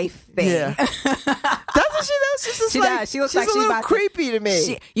witchy waif thing. Yeah. Doesn't she though? She's just does. She looks she's like a she's little about creepy to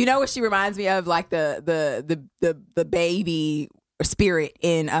me. You know what she reminds me of? Like the baby spirit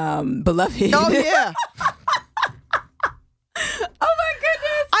in Beloved. Oh yeah. Oh my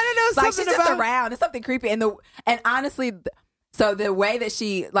goodness. I don't know. Like she's just around. It's something creepy. And honestly, so the way that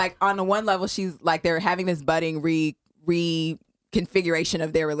she, like, on the one level, she's like, they're having this budding reconfiguration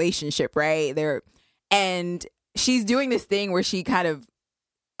of their relationship, right? And she's doing this thing where she kind of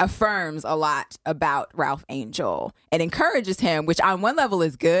affirms a lot about Ralph Angel and encourages him, which on one level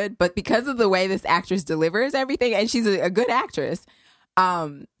is good, but because of the way this actress delivers everything, and she's a good actress,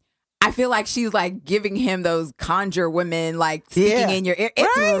 I feel like she's like giving him those conjure women, like speaking in your ear.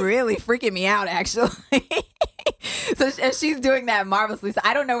 It's really freaking me out, actually. So she's doing that marvelously. So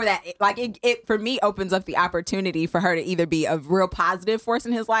I don't know where that, like, it for me opens up the opportunity for her to either be a real positive force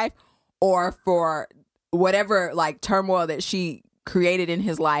in his life, or for whatever like turmoil that she created in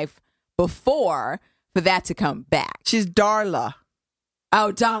his life before, for that to come back. She's Darla.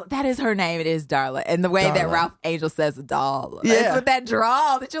 Oh, that is her name. It is Darla. And the way that Ralph Angel says Darla. Yeah. It's with that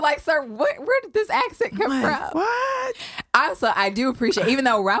drawl that you're like, sir, where did this accent come from? What? I do appreciate, even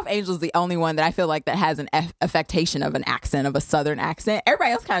though Ralph Angel's the only one that I feel like that has an affectation of an accent, of a Southern accent.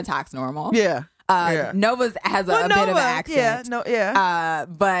 Everybody else kind of talks normal. Yeah. Nova has a bit of an accent.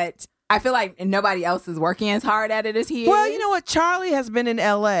 But I feel like nobody else is working as hard at it as he is. Well, you know what? Charlie has been in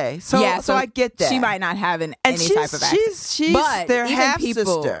L.A., so I get that. She might not have any type of accent. She's but their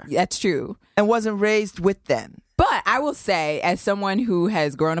half-sister. That's true. And wasn't raised with them. But I will say, as someone who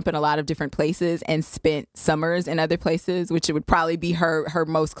has grown up in a lot of different places and spent summers in other places, which it would probably be her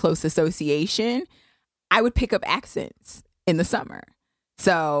most close association, I would pick up accents in the summer.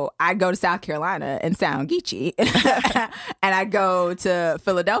 So I go to South Carolina and sound Geechee, and I go to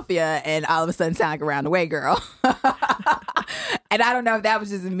Philadelphia and all of a sudden sound like a round the way girl. And I don't know if that was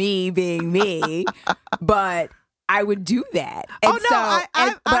just me being me, but I would do that. And but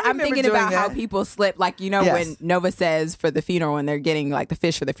I'm thinking about how people slip, like, when Nova says for the funeral, when they're getting like the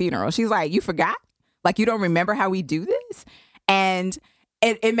fish for the funeral, she's like, you forgot? Like, you don't remember how we do this? And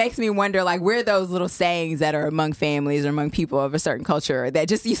it makes me wonder, like, where are those little sayings that are among families or among people of a certain culture that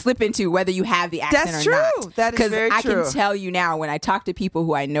just you slip into, whether you have the accent or not. That's true. That is very true. Because I can tell you now, when I talk to people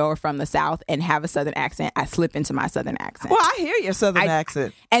who I know are from the South and have a Southern accent, I slip into my Southern accent. Well, I hear your Southern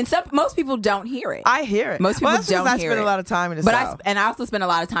accent. And most people don't hear it. I hear it. Most people don't hear it. I spend a lot of time in the South. And I also spend a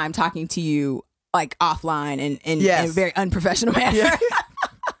lot of time talking to you, like, offline and in a very unprofessional manner. Yeah.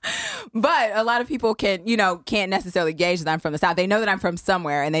 But a lot of people can't necessarily gauge that I'm from the South. They know that I'm from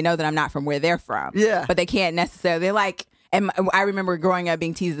somewhere, and they know that I'm not from where they're from. Yeah. But they can't necessarily, they're like, and I remember growing up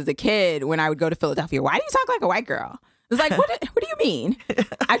being teased as a kid when I would go to Philadelphia. Why do you talk like a white girl? It's like, what do you mean?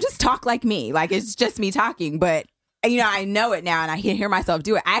 I just talk like me. Like, it's just me talking. But, I know it now, and I hear myself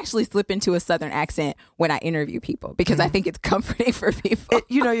do it. I actually slip into a Southern accent when I interview people because I think it's comforting for people.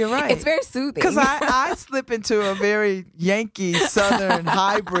 You're right. It's very soothing. Because I slip into a very Yankee Southern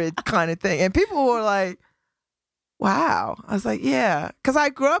hybrid kind of thing. And people were like, wow. I was like, yeah. Because I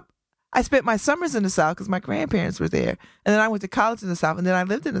spent my summers in the South because my grandparents were there. And then I went to college in the South, and then I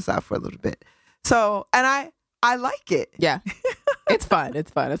lived in the South for a little bit. So, and I like it. Yeah. It's fun.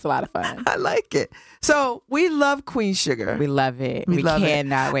 It's fun. It's a lot of fun. I like it. So we love Queen Sugar. We love it. We love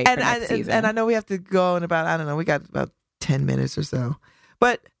cannot wait for next season. And I know we have to go in about, I don't know, we got about 10 minutes or so.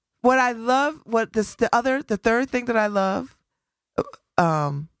 But what I love, the third thing that I love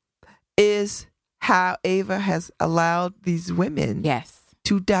is how Ava has allowed these women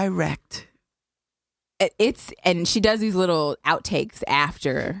to direct. And she does these little outtakes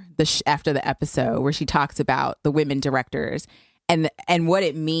after the episode where she talks about the women directors and what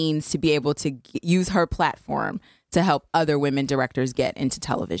it means to be able to use her platform to help other women directors get into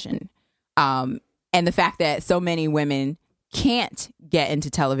television. And the fact that so many women can't get into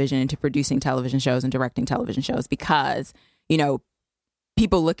television, into producing television shows and directing television shows because,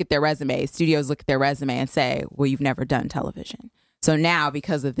 people look at their resume, studios look at their resume and say, well, you've never done television. So now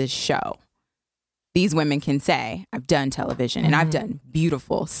because of this show, these women can say, I've done television and I've done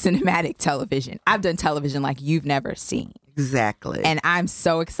beautiful cinematic television. I've done television like you've never seen. Exactly. And I'm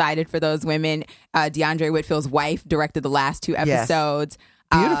so excited for those women. DeAndre Whitfield's wife directed the last 2 episodes.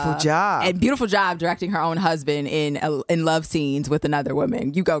 Beautiful job. And beautiful job directing her own husband in love scenes with another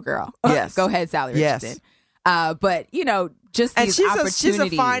woman. You go, girl. Yes. Go ahead, Sally Richardson. But, just these opportunities. She's a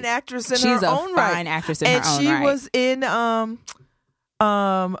fine actress in her own right. She's a fine actress in her own right. And she was in...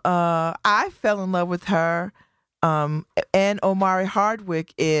 I fell in love with her, and Omari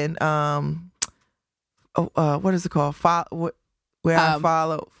Hardwick in what is it called? I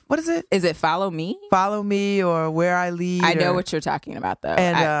Follow. What is it? Is it Follow Me? Follow Me or Where I Lead? I know what you're talking about, though.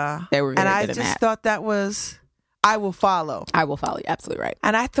 And they were very and I good in just that. thought that was I Will Follow. I Will Follow. You're absolutely right.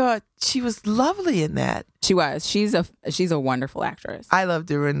 And I thought she was lovely in that. She was. She's a wonderful actress. I loved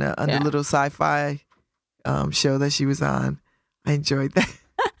her in the little sci-fi show that she was on. I enjoyed that.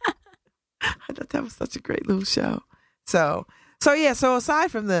 I thought that was such a great little show. So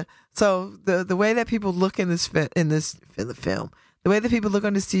aside from the way that people look in the film, the way that people look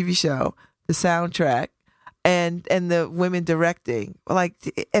on this TV show, the soundtrack, and the women directing, like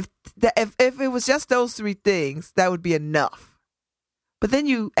if it was just those 3 things, that would be enough. But then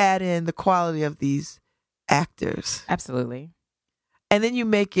you add in the quality of these actors, absolutely, and then you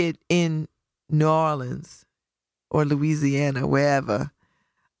make it in New Orleans or Louisiana, wherever.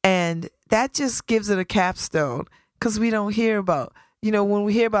 And that just gives it a capstone because we don't hear about, when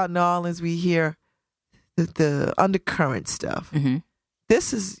we hear about New Orleans, we hear the undercurrent stuff. Mm-hmm.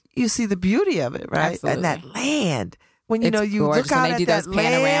 This is, you see the beauty of it, right? Absolutely. And that land. When, you gorgeous. look out when they at do that those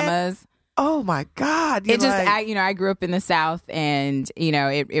panoramas. Oh my God. I grew up in the South and,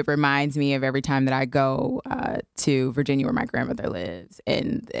 it reminds me of every time that I go to Virginia where my grandmother lives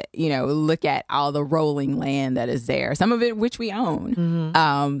and, look at all the rolling land that is there, some of it which we own.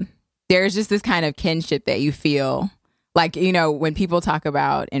 Mm-hmm. There's just this kind of kinship that you feel like, when people talk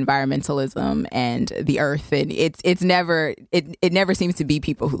about environmentalism and the earth, and it never seems to be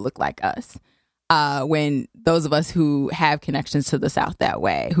people who look like us. When those of us who have connections to the South that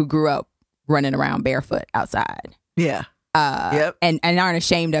way, who grew up running around barefoot outside. Yeah. Yep. And aren't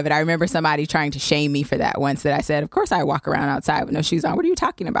ashamed of it. I remember somebody trying to shame me for that once that I said, of course I walk around outside with no shoes on. What are you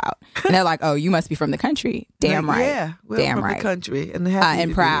talking about? And they're like, oh, you must be from the country. Damn right. Yeah. We're damn from right. the country. And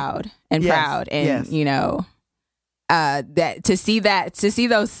proud. And yes. proud. And, that to see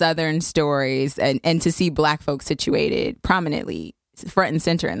those Southern stories and to see Black folks situated prominently front and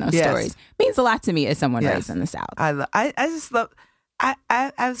center in those stories means a lot to me as someone raised in the South. I just love...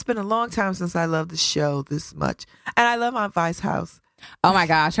 It's been a long time since I loved the show this much. And I love Aunt Vi's house. Oh my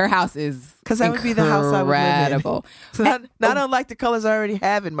gosh, her house is because that would be the house I would live in. So I don't like the colors I already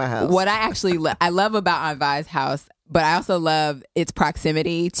have in my house. What I actually I love about Aunt Vi's house, but I also love its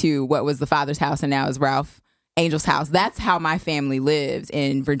proximity to what was the father's house and now is Ralph Angel's house. That's how my family lives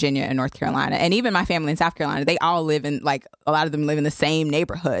in Virginia and North Carolina. And even my family in South Carolina, they all live in, a lot of them live in the same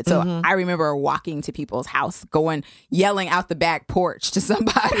neighborhood. So I remember walking to people's house, yelling out the back porch to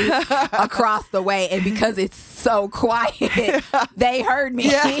somebody across the way. And because it's so quiet, they heard me.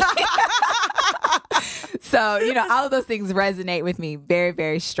 Yeah. So, all of those things resonate with me very,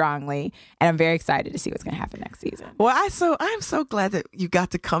 very strongly. And I'm very excited to see what's going to happen next season. Well, I'm so glad that you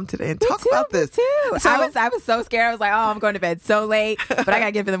got to come today and talk about this. Me too. So, I was so scared. I was like, I'm going to bed so late, but I got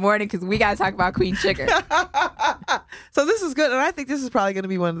to get up in the morning because we got to talk about Queen Sugar. So this is good. And I think this is probably going to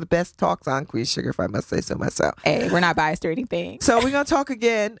be one of the best talks on Queen Sugar, if I must say so myself. Hey, we're not biased or anything. So we're going to talk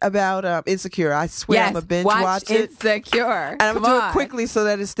again about Insecure. I swear I'm a binge watch it. Insecure. And I'm going to do it quickly so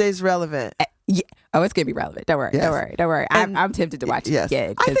that it stays relevant. Yeah. Oh, it's going to be relevant. Don't worry. Yes. Don't worry. I'm tempted to watch it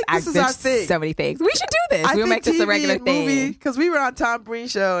again because I've been so many things. We should do this. We'll make this a regular thing. Because we were on Tom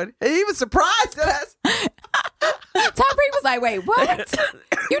Breen's show and he was surprised at us. Tom Breen was like, wait, what?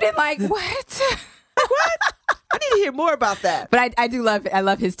 You didn't like what? What? I need to hear more about that. But I do love it. I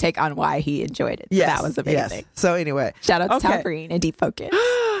love his take on why he enjoyed it. Yes, that was amazing. Yes. So anyway. Shout out to Tom Breen and Deep Focus.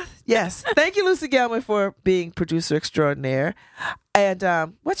 Yes. Thank you, Lucy Gelman, for being producer extraordinaire.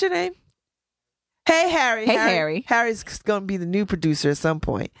 And what's your name? Hey, Harry. Hey, Harry. Harry's going to be the new producer at some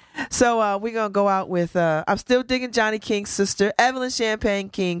point. So we're going to go out with I'm still digging Johnny King's sister, Evelyn Champagne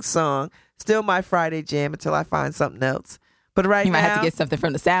King's song. Still my Friday jam until I find something else. But right now, you might have to get something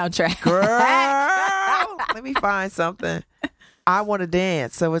from the soundtrack. Girl, let me find something. I want to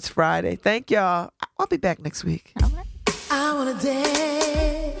dance, so it's Friday. Thank y'all. I'll be back next week. All right. I want to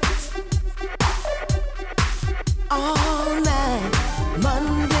dance all night,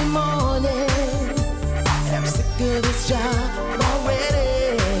 Monday morning, and I'm sick of this job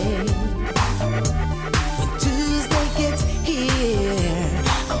already. When Tuesday gets here,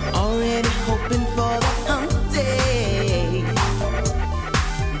 I'm already hoping for the hump day.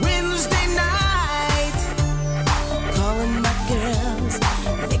 Wednesday night, calling my girls,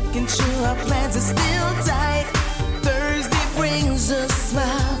 making sure our plans are still tight.